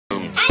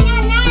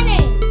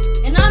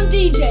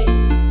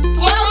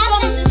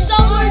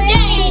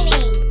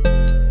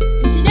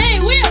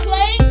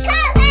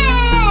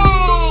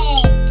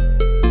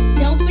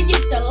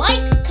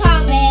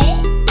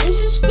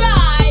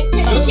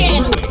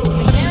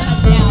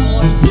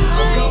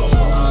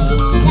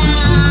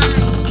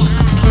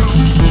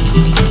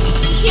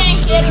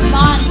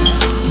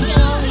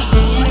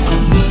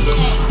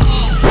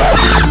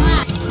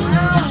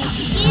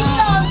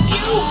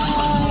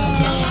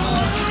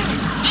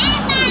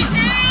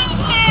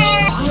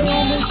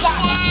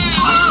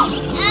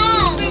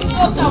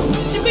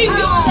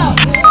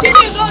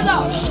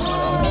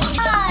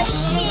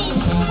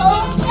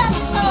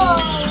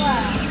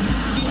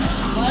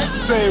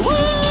say what?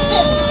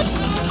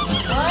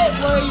 What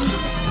were you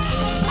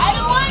saying? I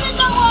don't want to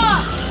go on.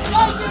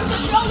 Look, your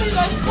controllers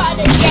are kind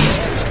of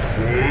jammed.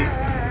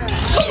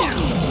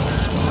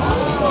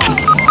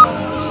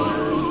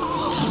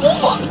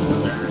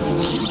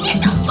 Get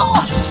the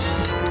force.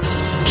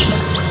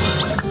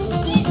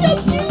 Get the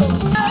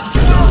juice.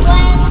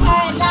 When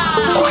her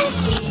die.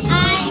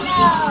 I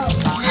know.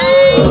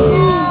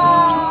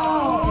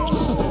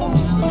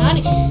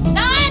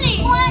 Nani.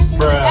 What?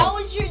 Bruh. That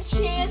was your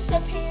chance to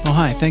pay. Oh,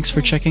 hi, thanks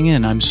for checking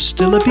in. I'm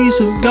still a piece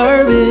of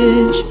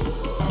garbage.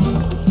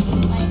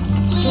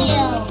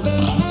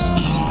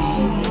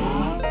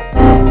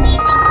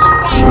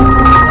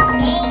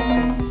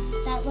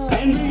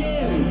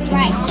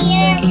 Right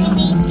here, we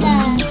need to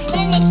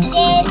finish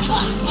this,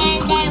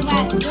 and then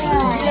we're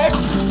good.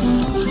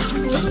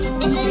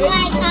 This is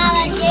like Call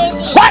of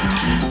Duty. What?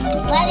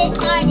 What is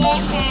our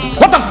difference?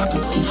 What the f?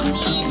 What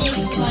do you mean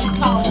it's like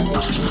Call of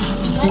Duty?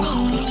 What is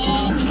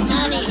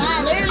it?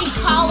 Literally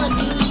Call of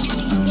Duty.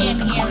 You can't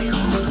hear it.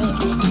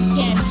 You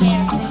can't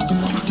hear it.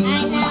 I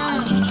know.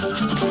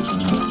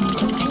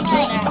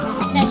 Look,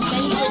 the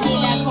shooting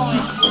that coin.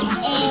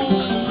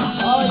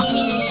 Oh, you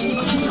need to shoot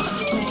it?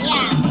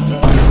 Yeah.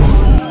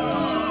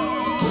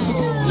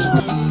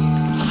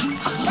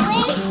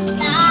 Please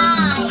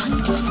die.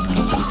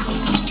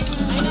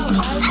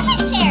 I'm a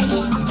parry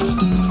him.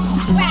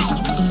 Right.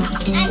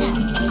 I know.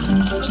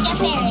 We can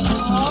parry him.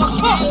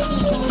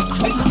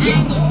 I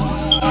knew.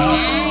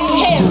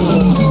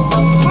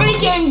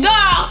 Freaking go!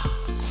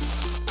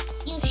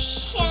 You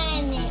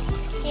shouldn't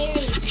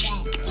parry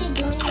that. You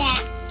doing that.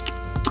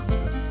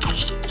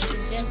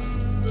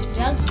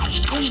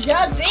 It's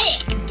just it.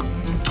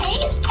 Can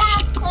you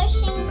stop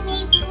pushing me,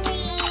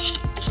 please?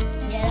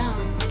 Get on.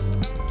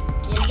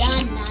 You're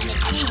done, Nani.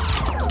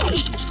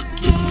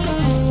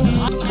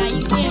 Now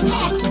you can't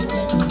back to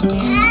this.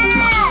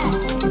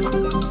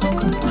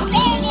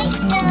 Finish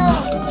though.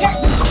 Yeah.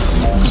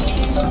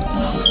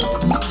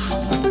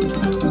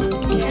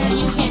 Now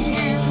you can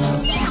slow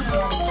down.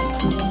 Please.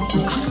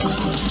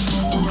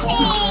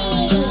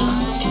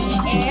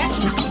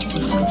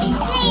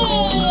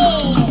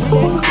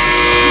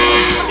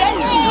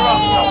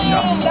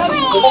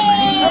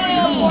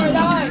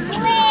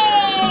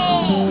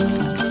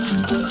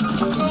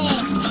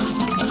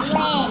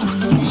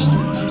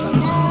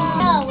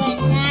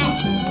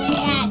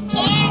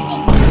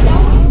 That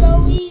was so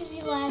easy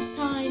last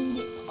time.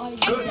 No,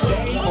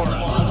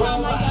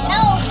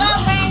 but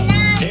we're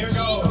not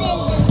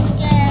keeping this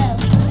girl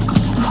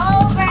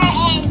over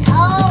and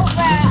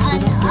over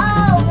and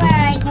over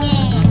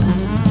again.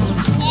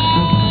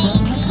 Hey,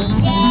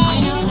 DJ,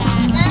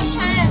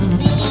 sometimes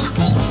we need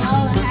to go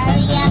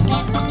hurry up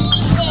and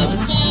beat this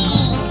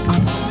game.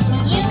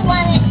 You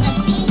wanted to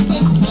beat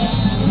this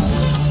game,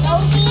 so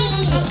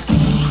beat it.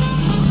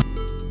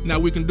 Now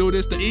we can do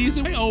this the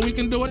easy way, or we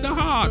can do it the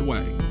hard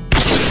way. The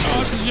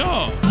choice is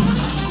yours.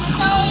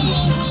 So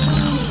easy.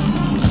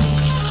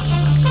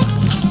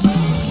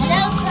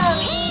 That's so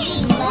easy,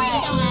 but you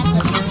don't have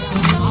to mess up.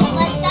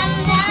 But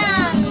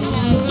sometimes,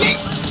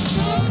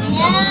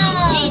 no.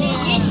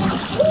 It's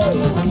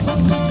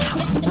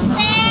the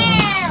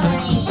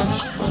fairy.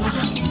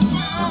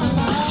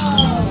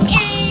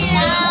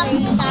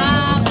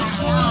 Stop.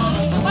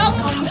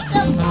 Welcome to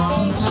the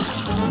party.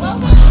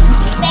 Welcome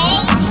to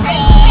basics.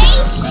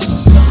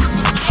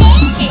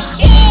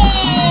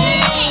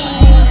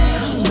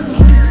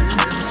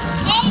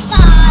 Hey,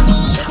 Bobby,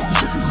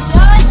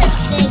 you're the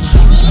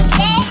 60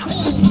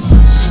 daddy.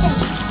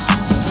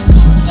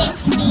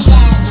 60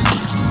 daddy.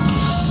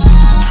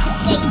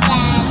 Big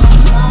daddy.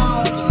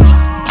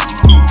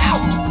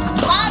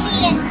 Bobby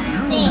is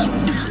thick.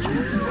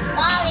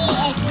 Bobby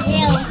is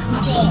real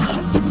thick.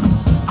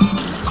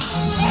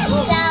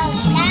 So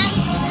that's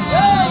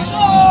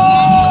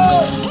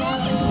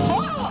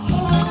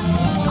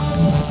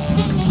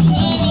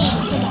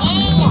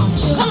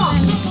Come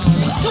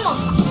on.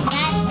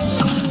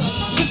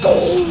 Let's go.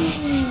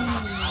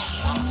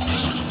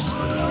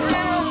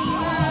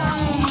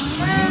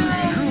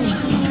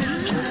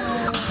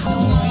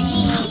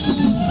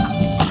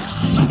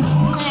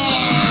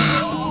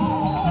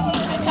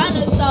 I kind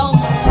of saw him.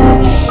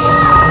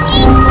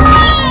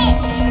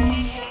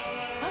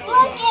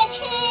 Look at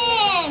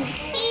him.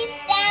 He's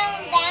down.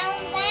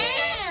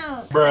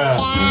 Bruh.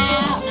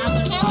 Yeah.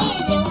 Can we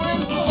do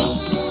one,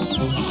 please?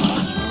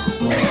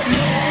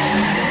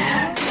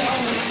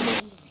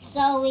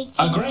 So we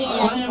can get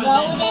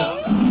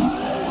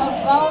a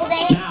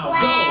golden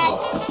flag.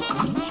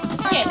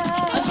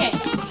 Okay.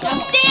 Now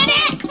stand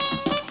it.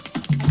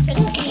 I said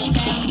stand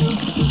down.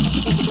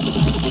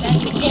 I said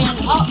stand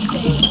up,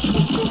 baby.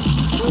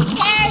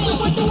 Carry.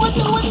 What the?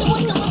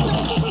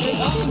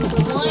 There's only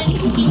one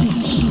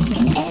PC.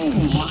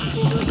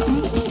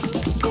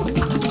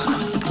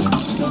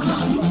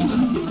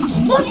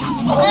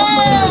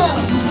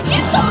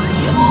 Get the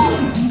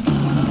juice.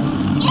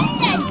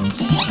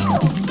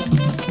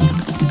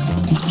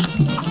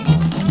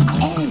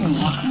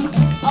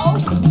 Oh,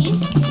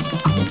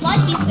 it's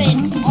like he's saying,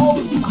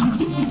 oh my.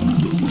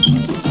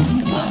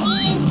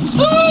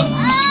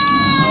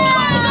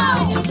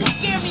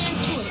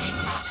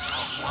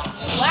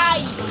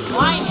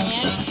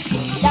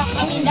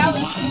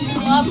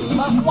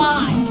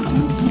 Why?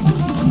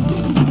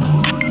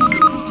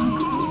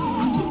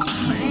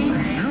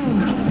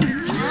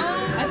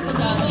 I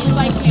forgot. If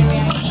I carry,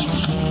 I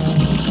can't.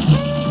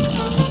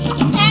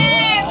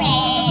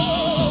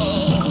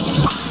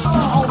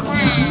 Oh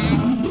my.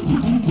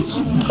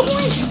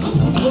 Boink!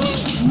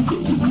 Boink!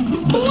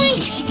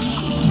 Boink!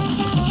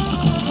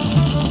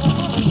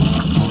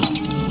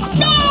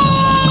 No!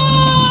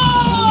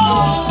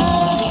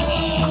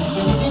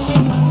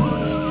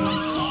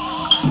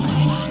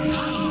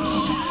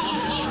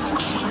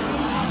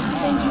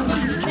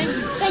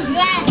 Thank you.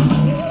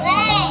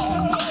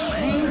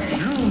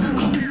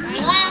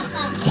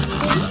 Welcome.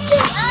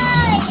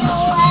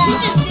 You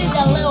just did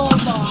a little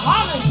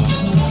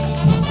Muhammad.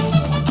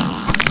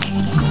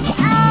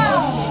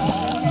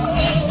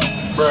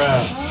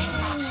 Bruh.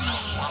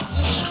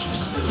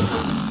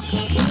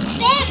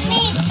 Set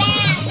me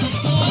back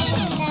in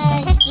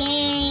the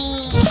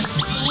game.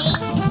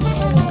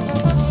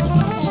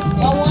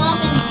 But when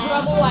I'm in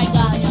trouble, I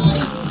got you.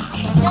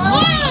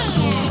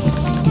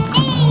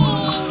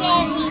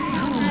 Every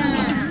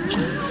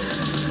time.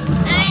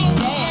 I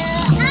know.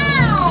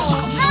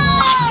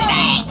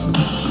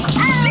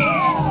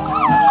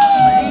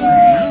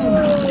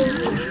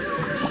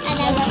 And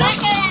a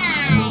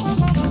butterfly.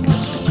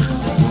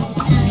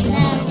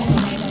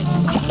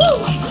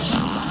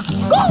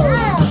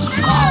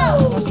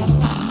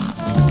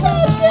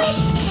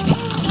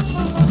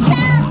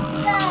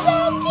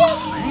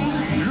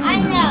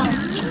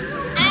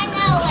 I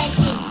know what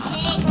he's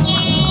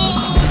picking.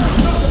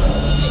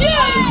 Get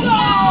your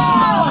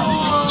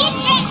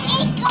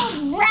ankles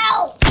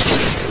broke.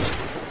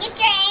 Get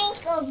your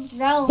ankles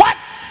broke. What?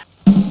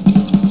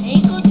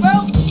 Ankles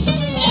broke?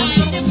 That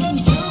means if you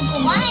juke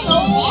them 1 so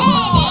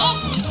hard.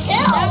 minute.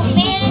 2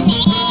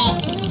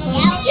 minutes.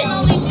 You can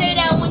only say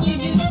that when you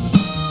do.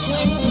 When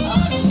you juke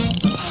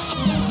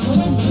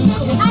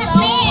them so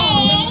hard.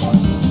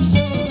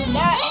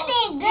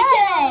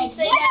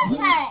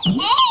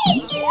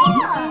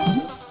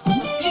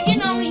 You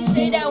can only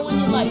say that when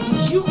you like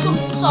juke them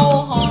so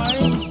hard,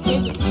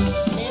 they'll be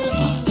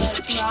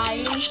like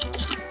crying.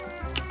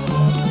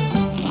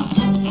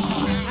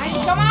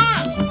 Hey, come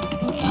on!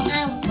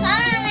 I'm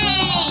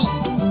coming.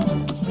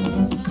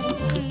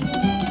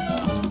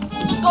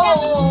 Let's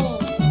go!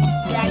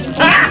 Dragon.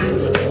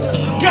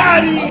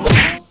 Got it!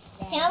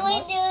 Can we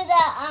do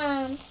the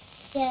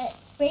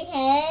free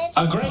head?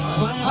 A great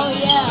plan. Oh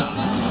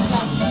yeah.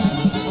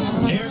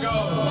 Here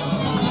goes.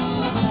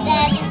 The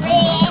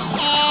free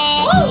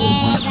head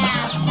is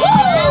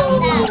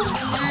around the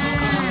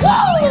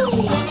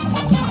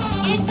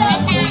Get that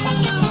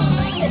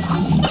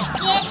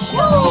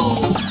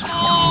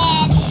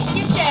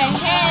Get your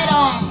head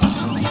off.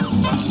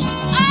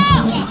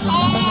 Ah! Get your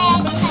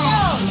head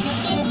cut.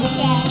 Get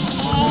your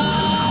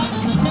head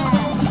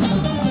cut.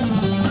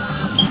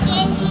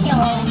 Get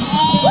your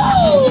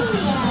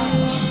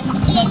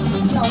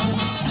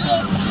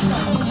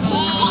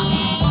head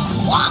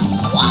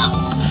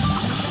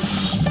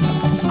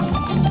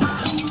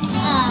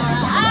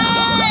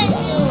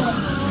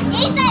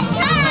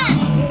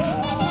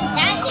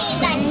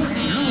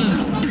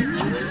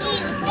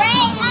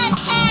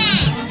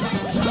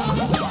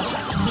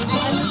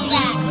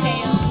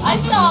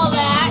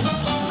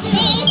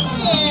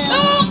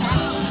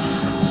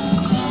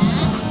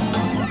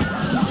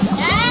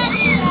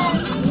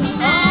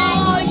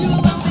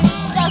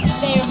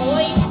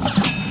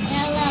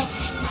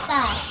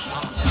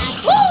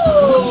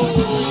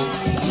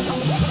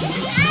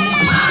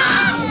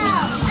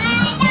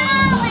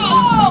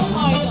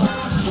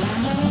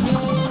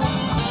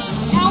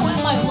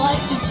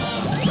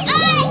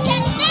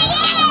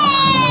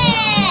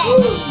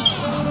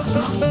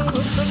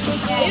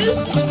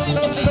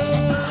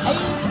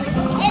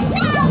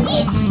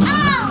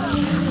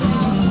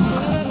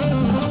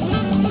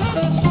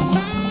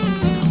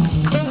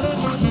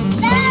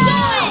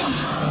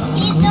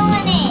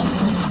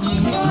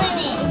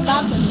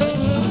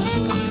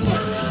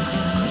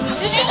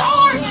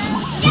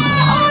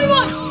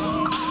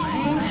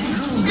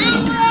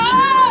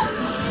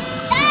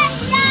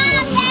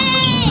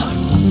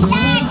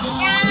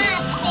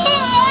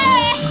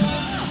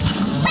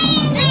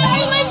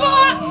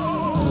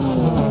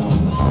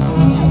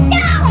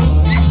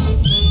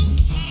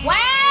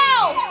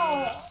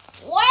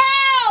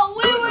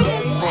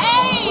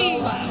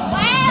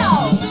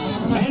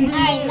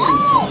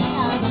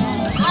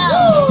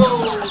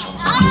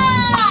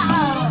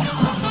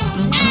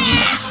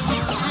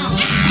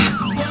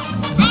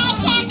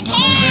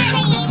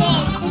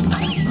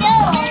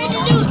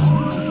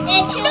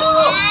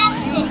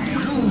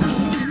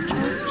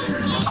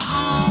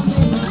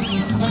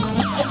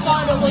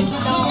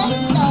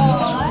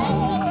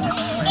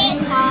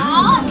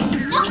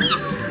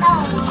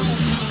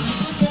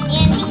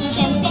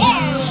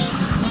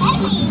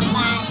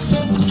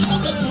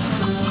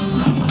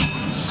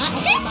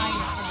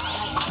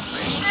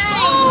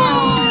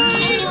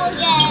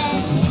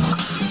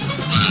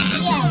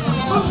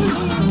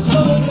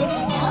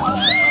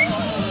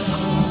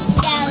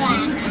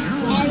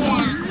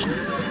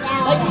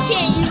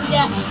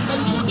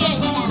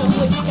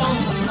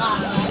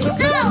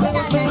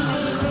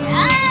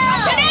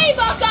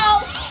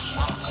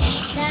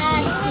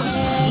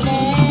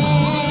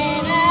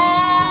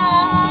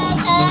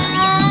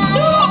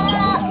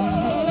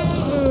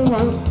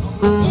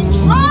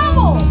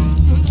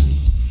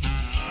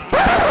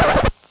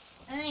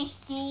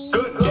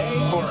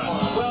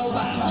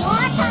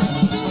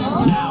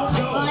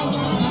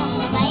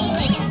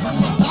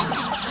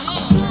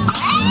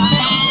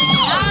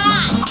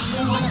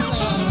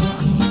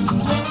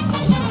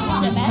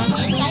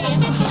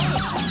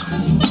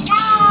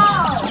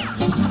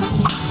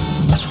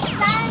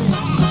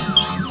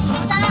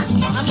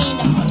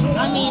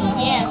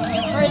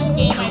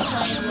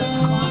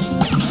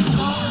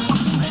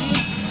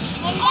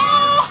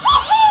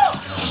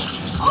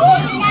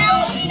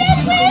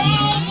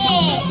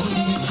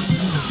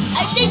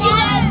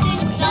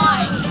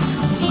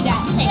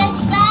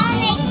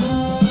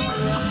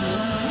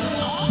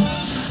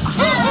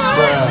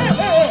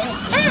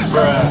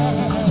Bruh.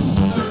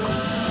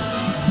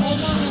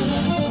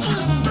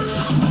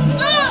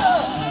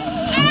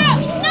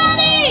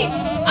 Nani!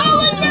 I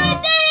was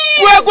ready!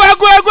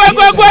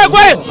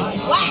 Quick!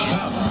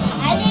 Wow.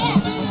 I think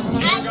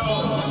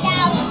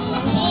that was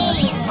me.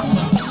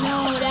 No,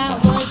 that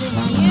wasn't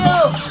you.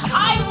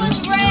 I was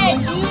red.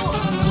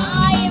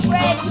 I am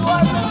red. You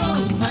are blue.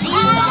 She's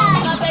on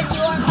Cuphead.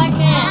 You are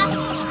Mudman.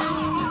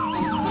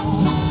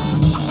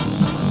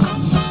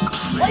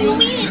 What do you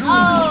mean?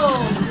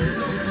 Oh.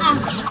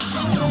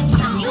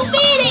 You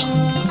beat it.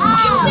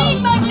 You beat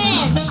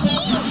Mudman.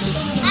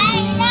 I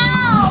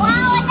know. Why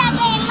would I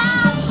be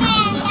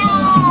Milkman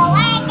though?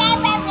 Why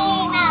never be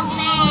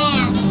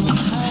Milkman?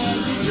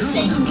 You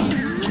say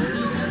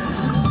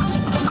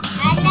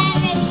I never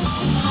been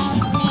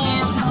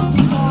Milkman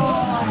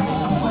before.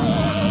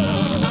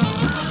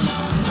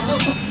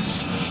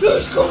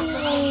 let's go.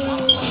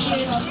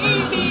 Can't see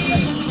me.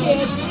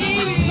 Can't see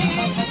me.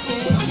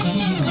 Can't see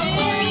me.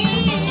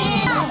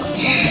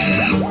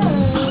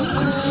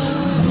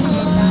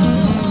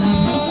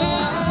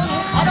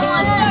 I don't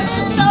want to start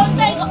this whole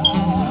thing.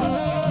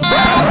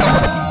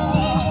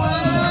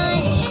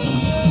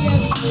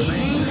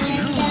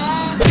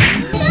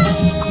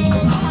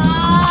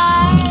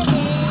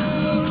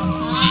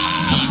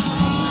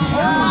 Oh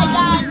my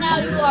God! Now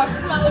you are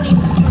floating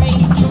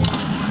crazy.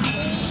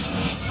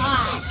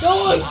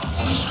 Don't.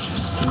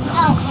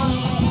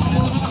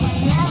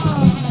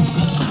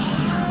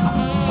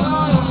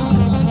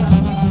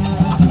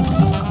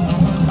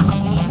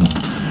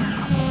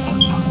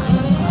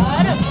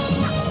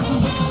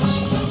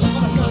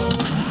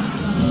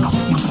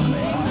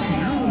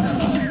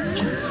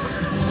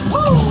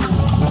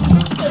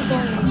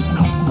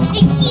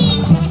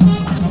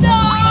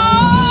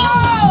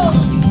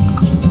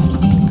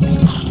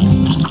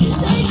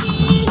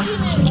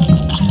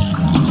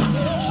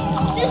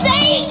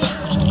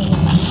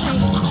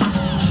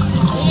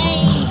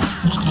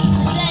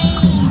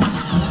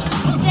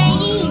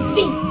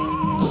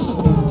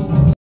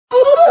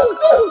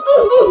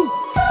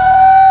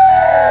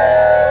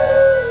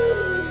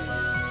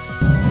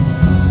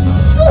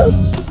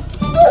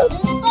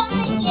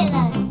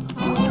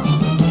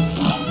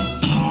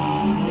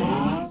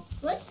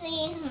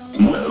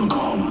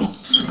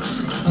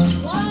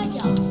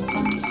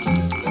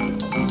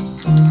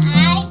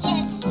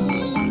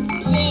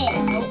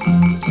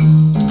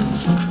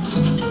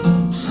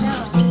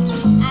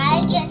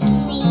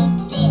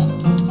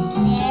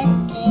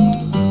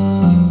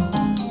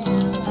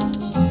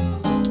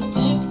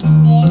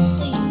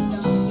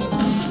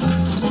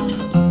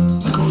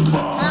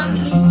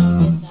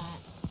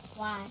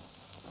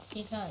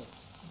 Because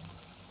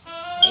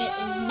it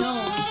is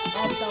known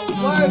as the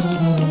worst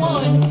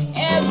one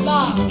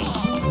ever.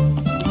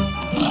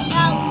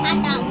 No, hot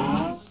dog.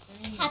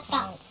 Hot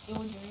dog. Your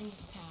dream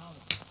power.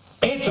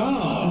 It's on.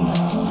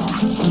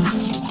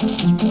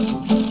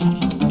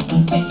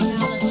 Okay,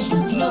 now let's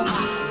shoot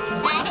nobody.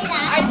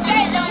 I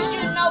said don't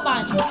shoot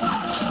nobody.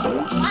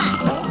 Why?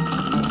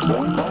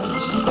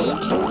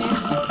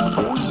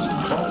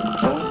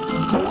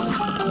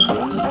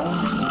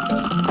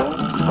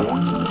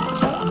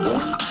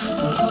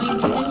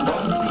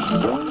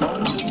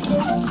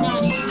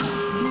 Nani,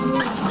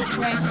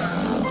 rest.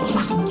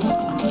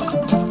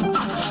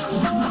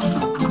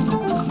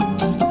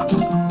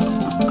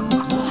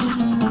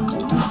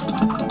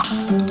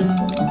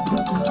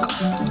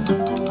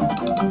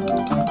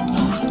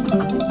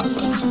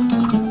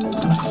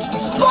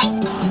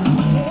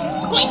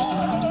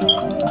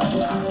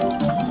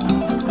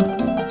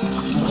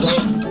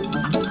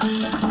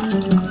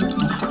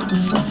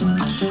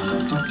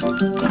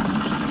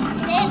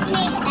 Leave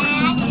me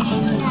back in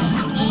the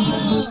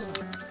game.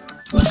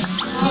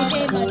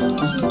 Okay, but don't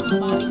shoot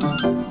nobody.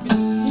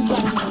 You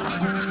got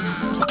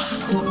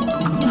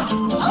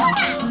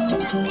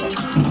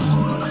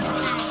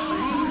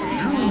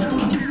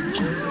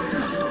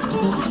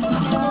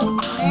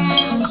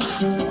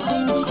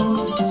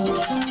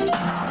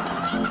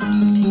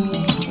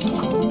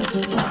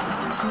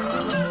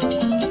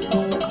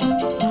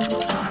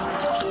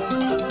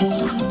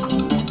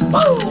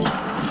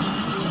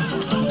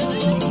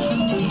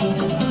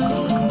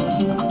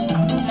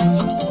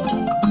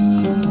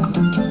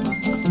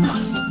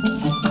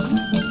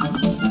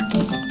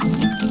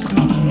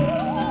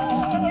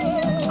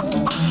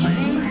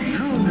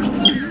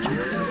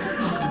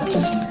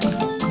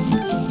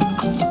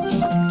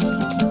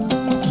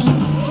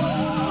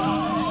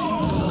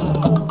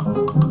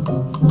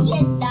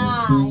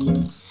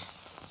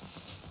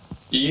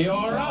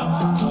You're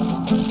up.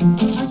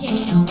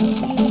 Okay, no, do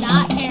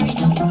not parry,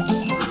 no.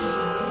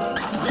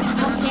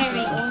 No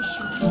parry or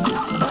shoot.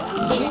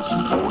 Yeah,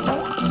 shoot.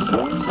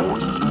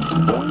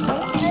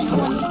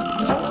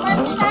 But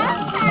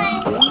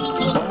sometimes we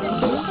need to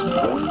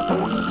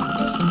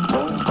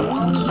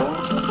Only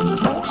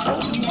if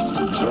that's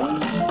necessary.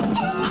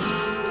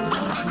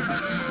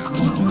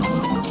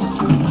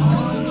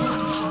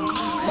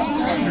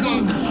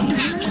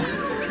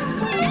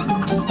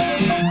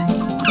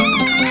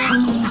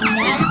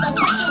 That's the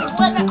freaking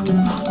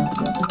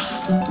wizard.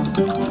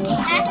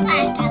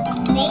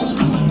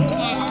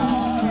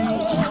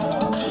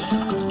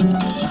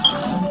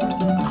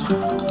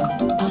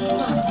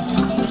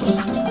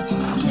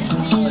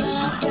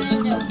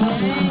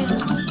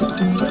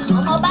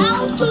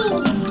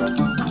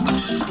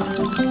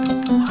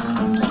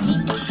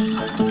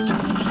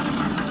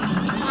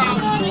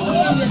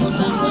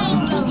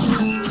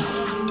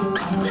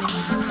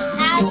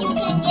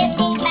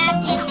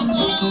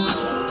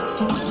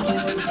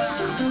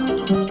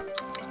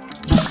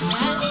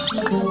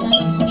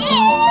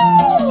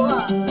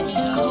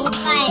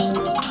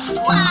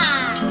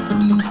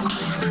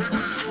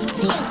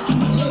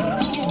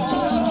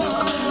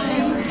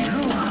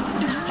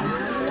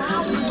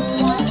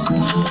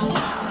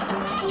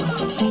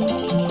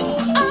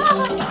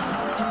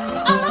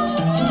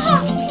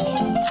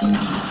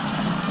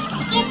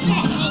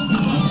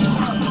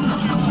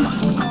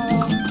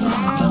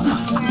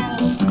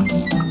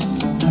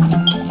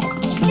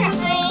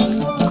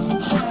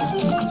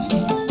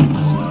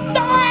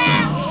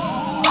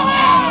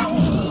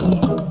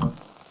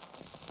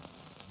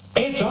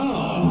 It's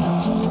on.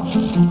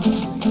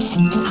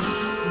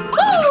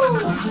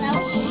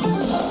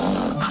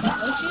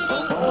 No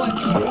shooting or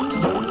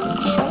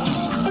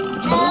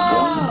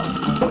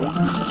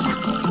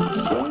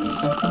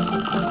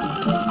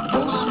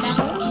come on,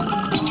 bounce me.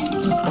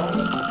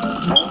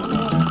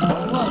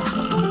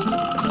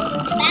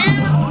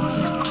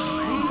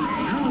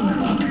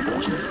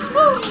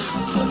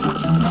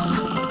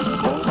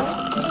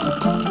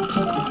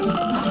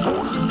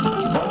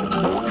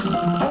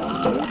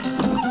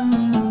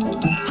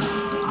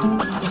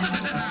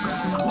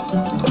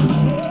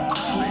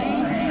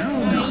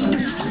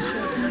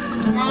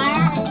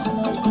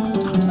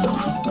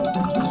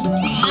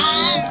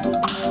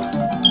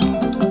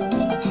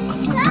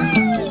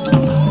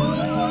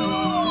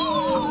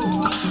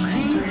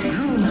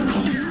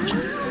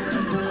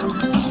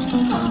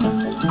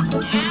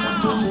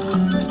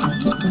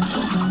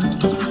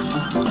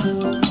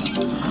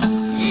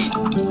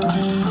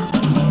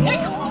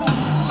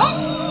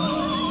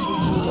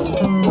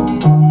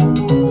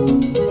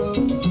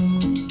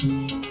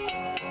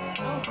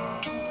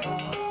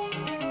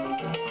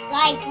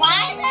 Like,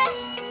 why the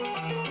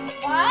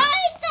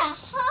hot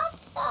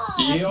dog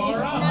You're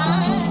is up.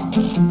 not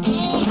in the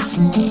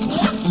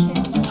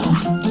picture?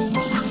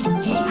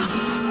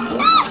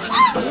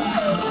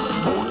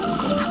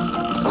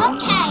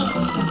 Okay,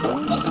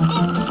 it's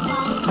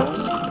difficult.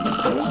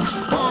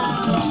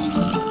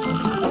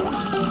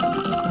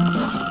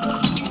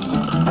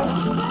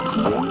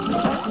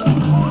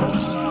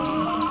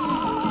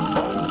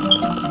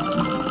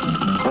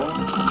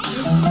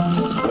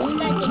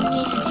 Disrespecting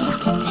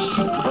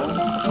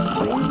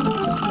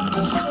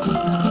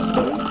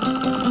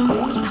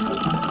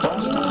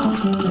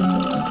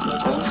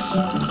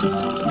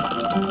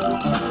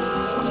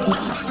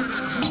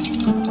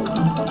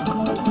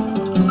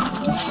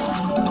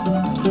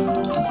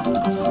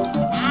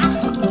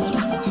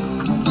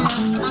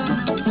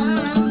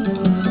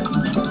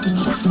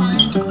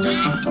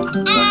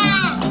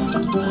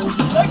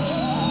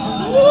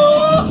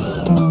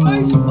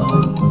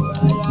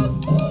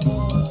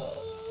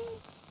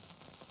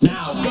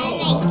Now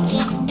go.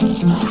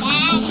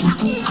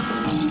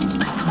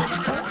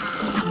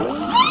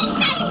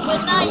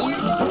 but now you're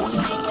just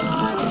gonna make it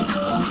harder.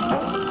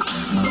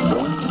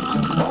 Because it's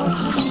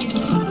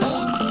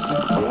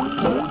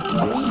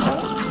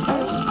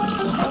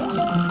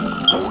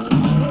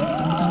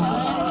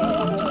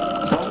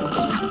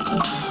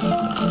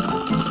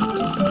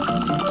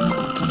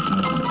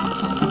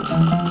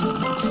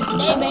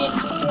Hey, babe.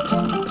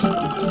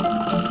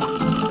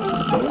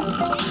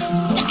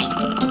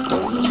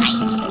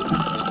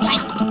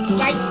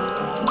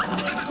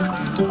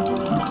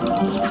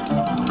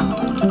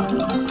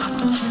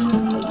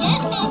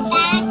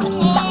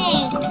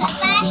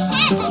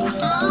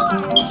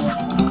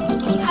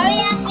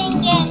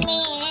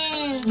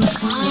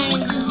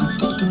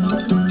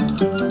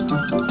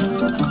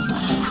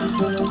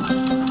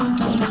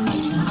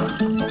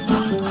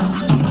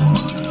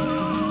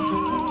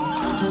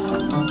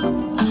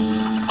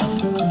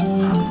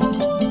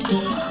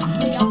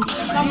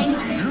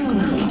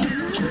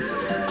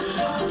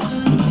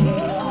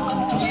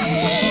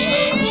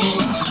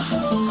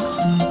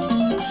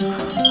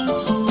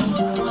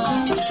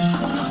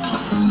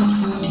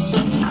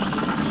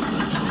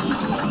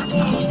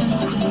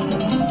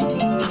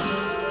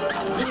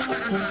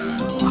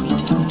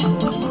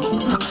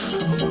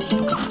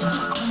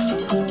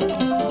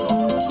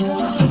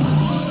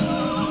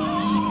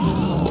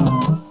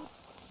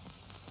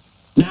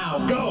 Now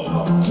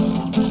go.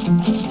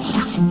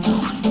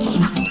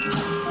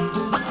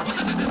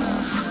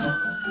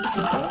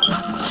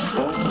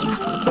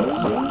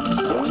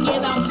 Forget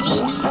about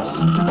me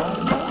now.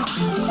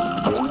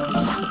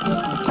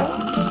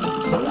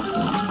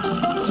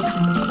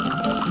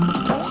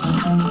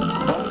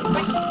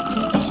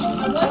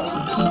 What are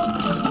you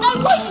doing?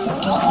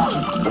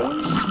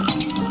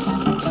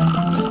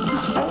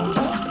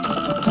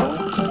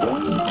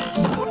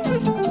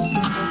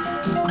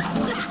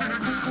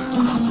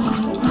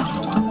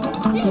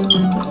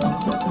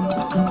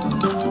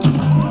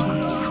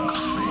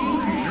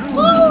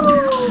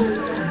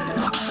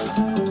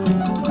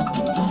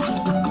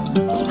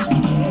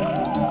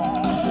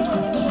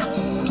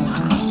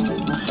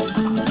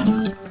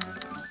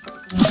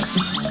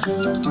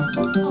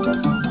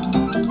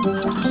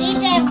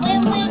 DJ,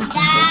 when we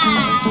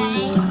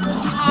die,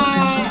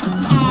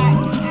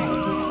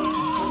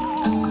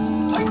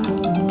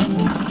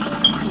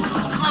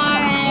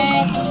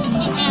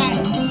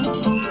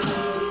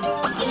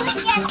 you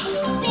would just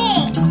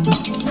spit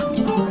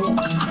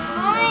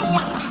on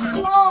the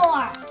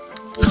floor.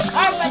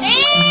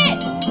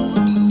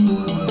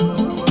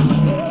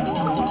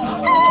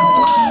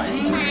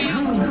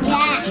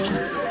 Yeah.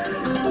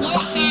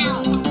 Get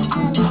out.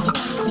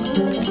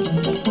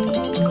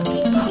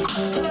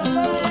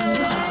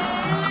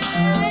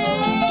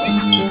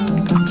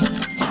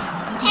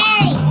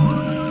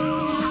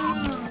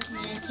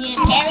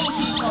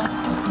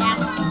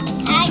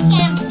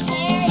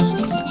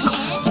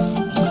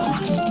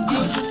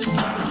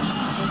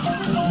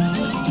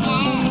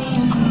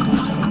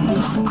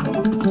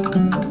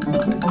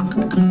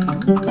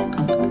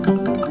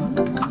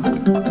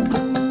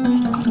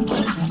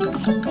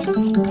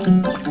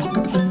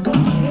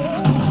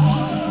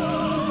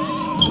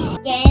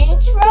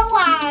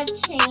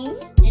 watching,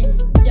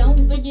 and don't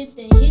forget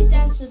to hit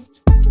that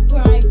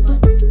subscribe